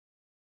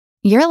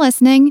You're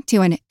listening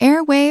to an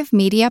Airwave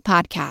Media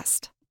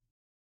Podcast.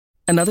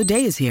 Another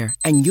day is here,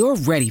 and you're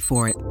ready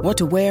for it. What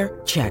to wear?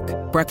 Check.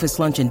 Breakfast,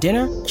 lunch, and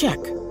dinner? Check.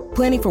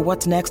 Planning for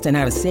what's next and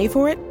how to save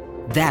for it?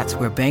 That's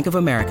where Bank of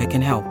America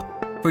can help.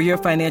 For your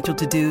financial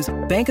to-dos,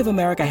 Bank of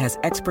America has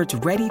experts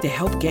ready to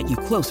help get you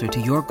closer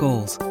to your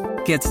goals.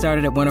 Get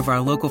started at one of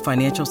our local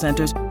financial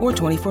centers or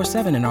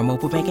 24/7 in our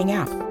mobile banking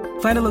app.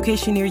 Find a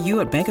location near you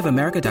at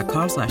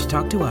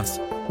bankofamerica.com/talktous.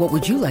 What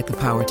would you like the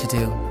power to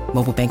do?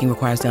 Mobile banking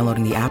requires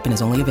downloading the app and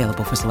is only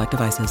available for select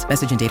devices.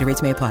 Message and data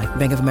rates may apply.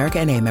 Bank of America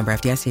N.A., member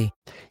FDIC.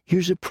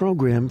 Here's a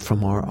program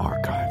from our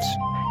archives.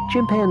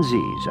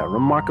 Chimpanzees are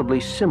remarkably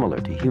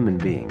similar to human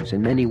beings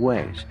in many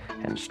ways,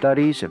 and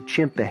studies of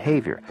chimp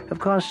behavior have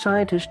caused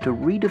scientists to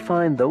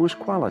redefine those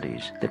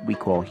qualities that we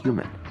call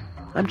human.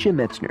 I'm Jim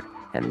Metzner,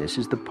 and this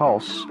is the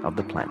Pulse of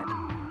the Planet.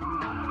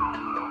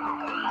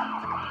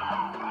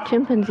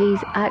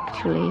 Chimpanzees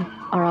actually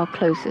are our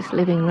closest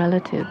living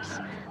relatives,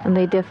 and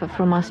they differ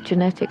from us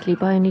genetically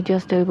by only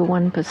just over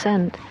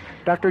 1%.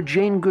 Dr.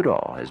 Jane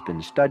Goodall has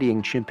been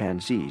studying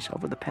chimpanzees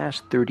over the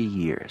past 30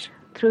 years.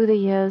 Through the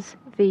years,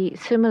 the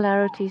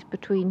similarities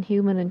between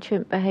human and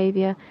chimp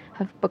behavior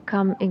have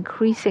become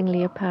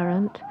increasingly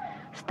apparent.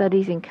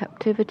 Studies in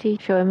captivity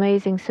show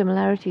amazing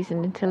similarities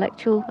in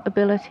intellectual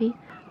ability,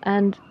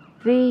 and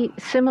the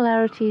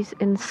similarities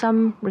in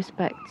some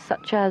respects,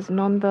 such as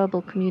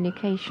nonverbal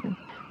communication,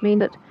 mean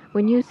that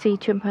when you see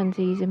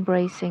chimpanzees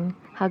embracing,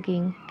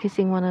 hugging,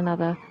 kissing one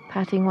another,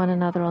 patting one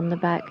another on the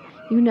back,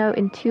 you know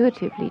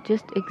intuitively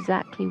just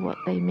exactly what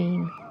they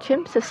mean.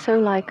 Chimps are so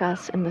like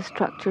us in the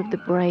structure of the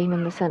brain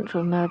and the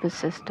central nervous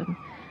system.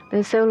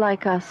 They're so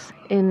like us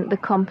in the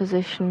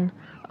composition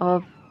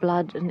of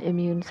blood and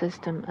immune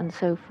system and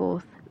so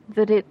forth,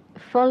 that it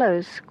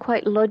follows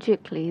quite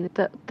logically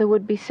that there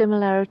would be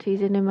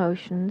similarities in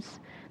emotions,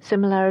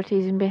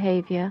 similarities in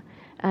behavior,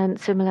 and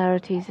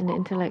similarities in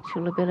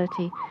intellectual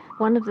ability.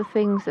 One of the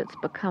things that's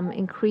become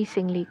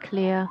increasingly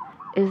clear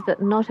is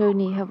that not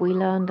only have we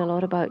learned a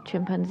lot about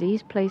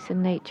chimpanzees' place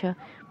in nature,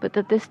 but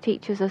that this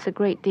teaches us a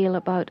great deal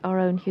about our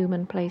own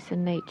human place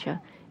in nature.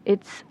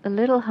 It's a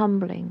little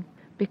humbling,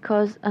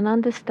 because an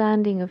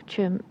understanding of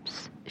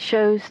chimps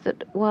shows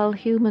that while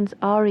humans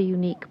are a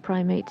unique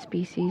primate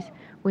species,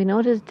 we're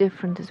not as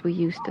different as we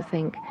used to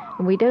think,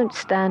 and we don't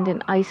stand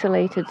in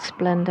isolated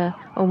splendor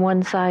on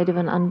one side of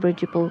an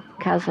unbridgeable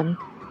chasm,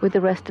 with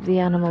the rest of the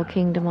animal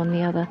kingdom on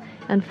the other.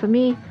 And for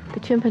me, the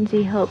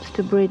chimpanzee helps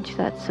to bridge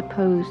that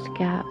supposed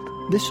gap.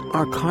 This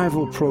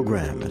archival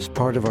program is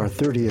part of our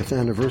 30th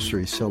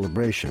anniversary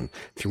celebration.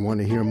 If you want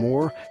to hear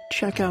more,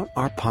 check out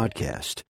our podcast.